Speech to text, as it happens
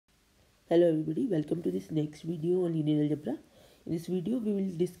Hello everybody, welcome to this next video on linear algebra. In this video we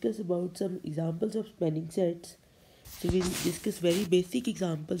will discuss about some examples of spanning sets. So we will discuss very basic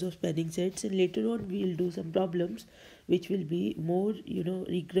examples of spanning sets, and later on we will do some problems which will be more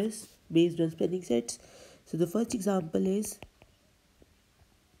rigorous based on spanning sets. So the first example is,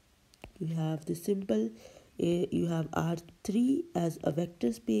 you have the simple you have R3 as a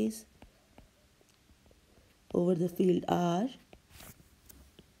vector space over the field R,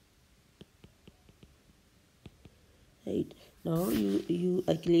 right? Now you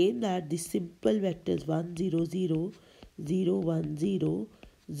claim that the simple vectors 1 0 0 0 1 0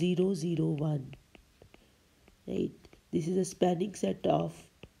 0 0 1, right? This is a spanning set of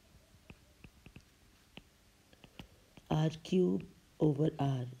R cube over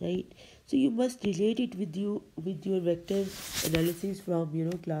R, right? So you must relate it with your vector analysis from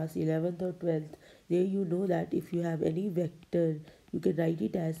class 11th or 12th. There you know that if you have any vector, you can write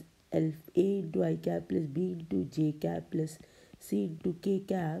it as a into I cap plus b into j cap plus c into k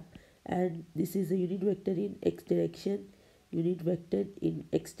cap, and this is a unit vector in x direction, unit vector in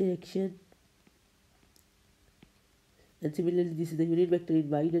x direction, and similarly this is the unit vector in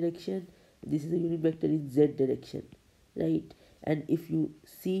y direction, this is the unit vector in z direction, right? And if you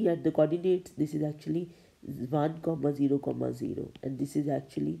see at the coordinates, this is actually 1 comma 0 comma 0, and this is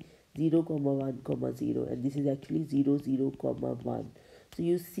actually 0 comma 1 comma 0, and this is actually 0 0 comma 1. So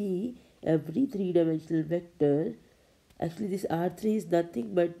you see every three-dimensional vector, actually this R3 is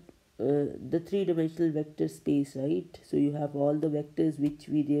nothing but the three-dimensional vector space, right? So you have all the vectors which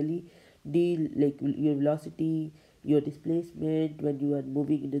we really deal, like your velocity, your displacement when you are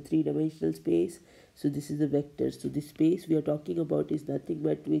moving in the three-dimensional space. So this is the vector. So the space we are talking about is nothing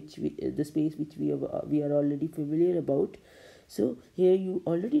but the space which we are already familiar about. So here you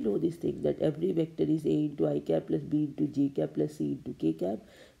already know this thing, that every vector is a into I cap plus b into j cap plus c into k cap.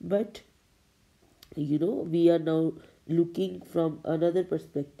 But we are now looking from another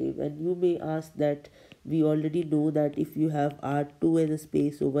perspective, and you may ask that we already know that if you have R2 as a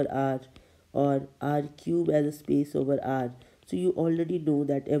space over R, or R cube as a space over R, so you already know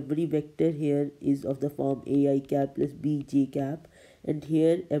that every vector here is of the form ai cap plus bj cap, and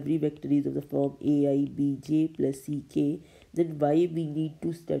here every vector is of the form ai bj plus ck. Then why we need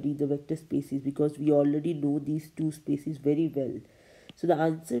to study the vector spaces? Because we already know these two spaces very well. So the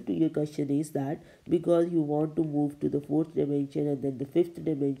answer to your question is that because you want to move to the fourth dimension and then the fifth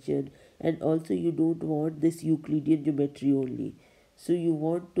dimension, and also you don't want this Euclidean geometry only. So you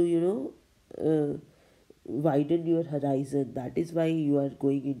want to, widen your horizon. That is why you are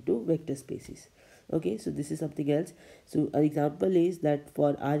going into vector spaces. Okay, so this is something else. So an example is that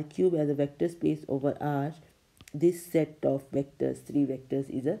for R cube as a vector space over R, this set of vectors, three vectors,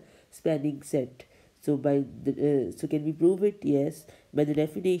 is a spanning set. So so can we prove it? Yes. By the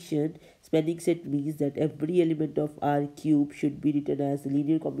definition, spanning set means that every element of R cube should be written as a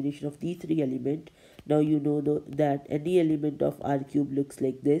linear combination of these three elements. Now you know that any element of R cube looks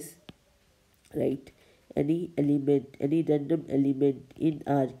like this, right? Any random element in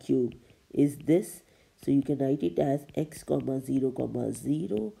R cube is this. So you can write it as x comma 0 comma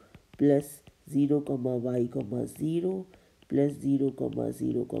 0 plus 0 comma y comma 0 plus 0 comma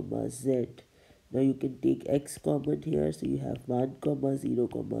 0 comma z. Now you can take x common here, so you have 1 comma 0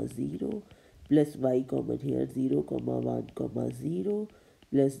 comma 0 plus y common here, 0 comma 1 comma 0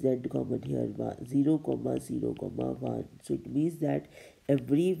 plus z common here, 0 comma 0 comma 1. So it means that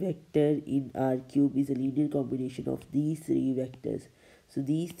every vector in R cube is a linear combination of these three vectors. So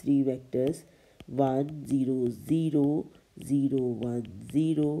these three vectors 1 0 0 0 1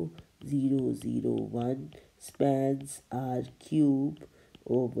 0 0 0 1 spans R cube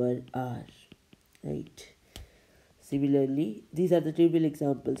over R, right? Similarly, these are the trivial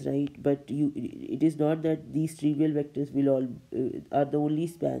examples, right? But it is not that these trivial vectors will all are the only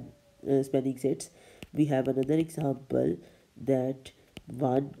spanning sets. We have another example, that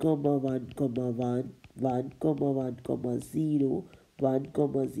 1 comma 1 comma 1 1 comma 1 comma 0 1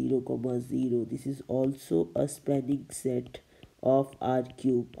 comma 0 comma 0. This is also a spanning set of R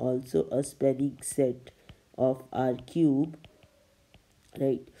cube, also a spanning set of R cube,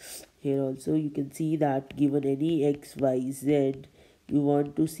 right? Here also you can see that given any x y z, you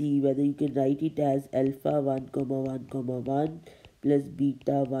want to see whether you can write it as alpha 1 comma 1 comma 1 plus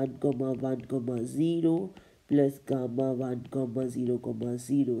beta 1 comma 1 comma 0 plus gamma 1 comma 0 comma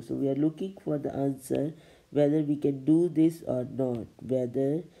 0. So we are looking for the answer whether we can do this or not,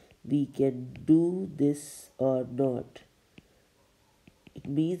 whether we can do this or not. It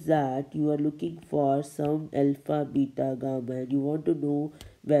means that you are looking for some alpha, beta, gamma, and you want to know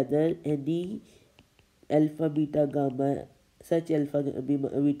whether any alpha, beta, gamma such alpha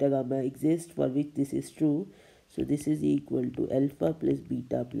beta gamma exists for which this is true. So this is equal to alpha plus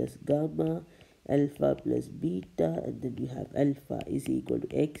beta plus gamma, alpha plus beta, and then you have alpha is equal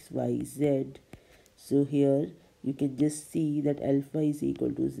to x, y, z. So here you can just see that alpha is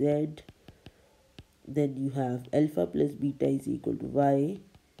equal to z, then you have alpha plus beta is equal to y,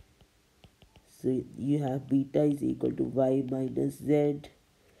 so you have beta is equal to y minus z,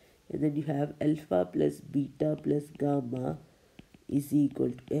 and then you have alpha plus beta plus gamma is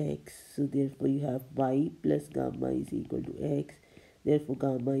equal to x. So therefore you have y plus gamma is equal to x. Therefore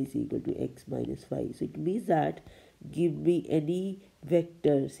gamma is equal to x minus 5. So it means that give me any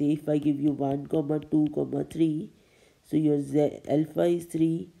vector. Say if I give you 1 comma 2 comma 3. So your alpha is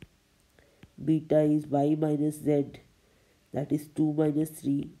 3, beta is y minus z, that is 2 minus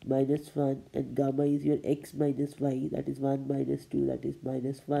 3 minus 1, and gamma is your x minus y, that is 1 minus 2, that is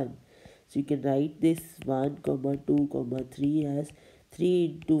minus 1. So you can write this 1 comma 2 comma 3 as 3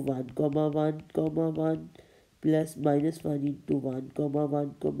 into 1 comma 1 comma 1 plus minus 1 into 1 comma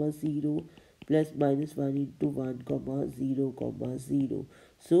 1 comma 0 plus minus 1 into 1 comma 0 comma 0.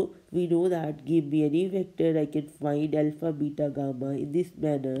 So we know that give me any vector, I can find alpha beta gamma in this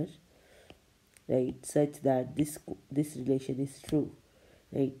manner, right, such that this relation is true,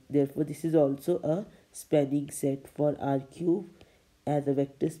 right. Therefore this is also a spanning set for R cube as a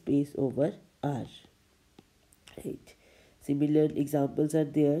vector space over R, right. Similar examples are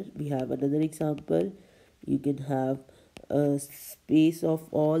there. We have another example. You can have a space of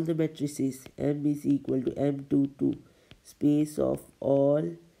all the matrices M is equal to M22, space of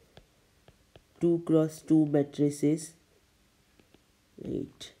all 2 cross 2 matrices,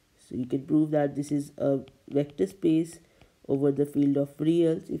 right. So you can prove that this is a vector space over the field of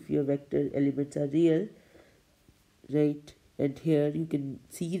reals if your vector elements are real, right. And here you can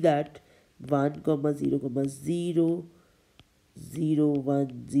see that 1 comma 0 comma 0, 0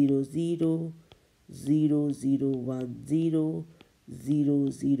 1 0 0, 0 0 1 0, 0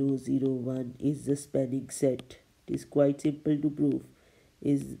 0 0 1 is the spanning set. It is quite simple to prove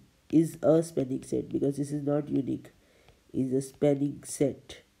is a spanning set because this is not unique, is a spanning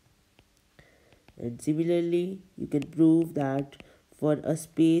set. And similarly you can prove that for a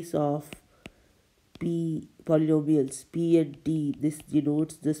space of p polynomials p and t, this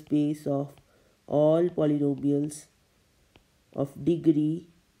denotes the space of all polynomials of degree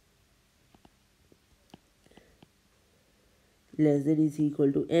less than is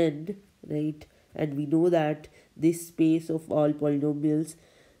equal to n, right. And we know that this space of all polynomials,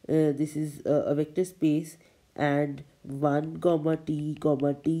 this is a vector space, and 1 comma t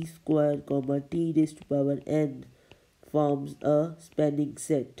square comma t raised to power n forms a spanning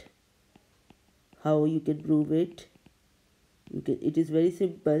set. How you can prove it? You can, it is very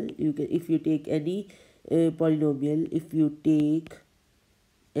simple. You can, if you take any polynomial, if you take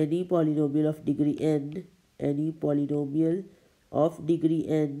any polynomial of degree n, any polynomial of degree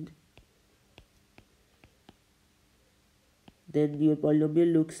n, then your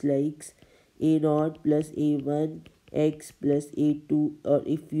polynomial looks like a0 plus a1 x plus a2, or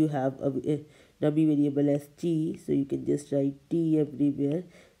if you have a dummy variable as t, so you can just write t everywhere.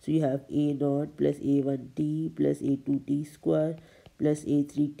 So you have a0 plus a1t plus a2t square plus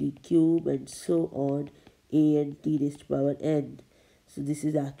a3t cube and so on, a and t raised to power n. So this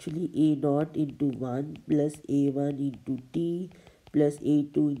is actually a0 into 1 plus a1 into t plus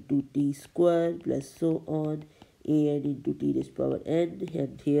a2 into t square plus so on, an into t raised to power n,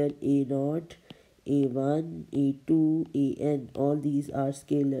 and here a0, a1, a2, an, all these are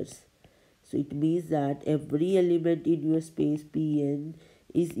scalars. So it means that every element in your space Pn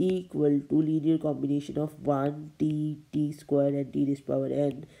is equal to linear combination of 1 t, t square and t raised to power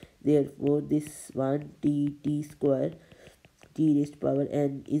n. Therefore this 1 t, t square, t raised to power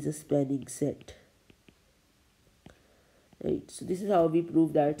n is a spanning set. Right, so this is how we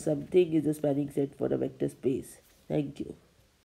prove that something is a spanning set for a vector space. Thank you.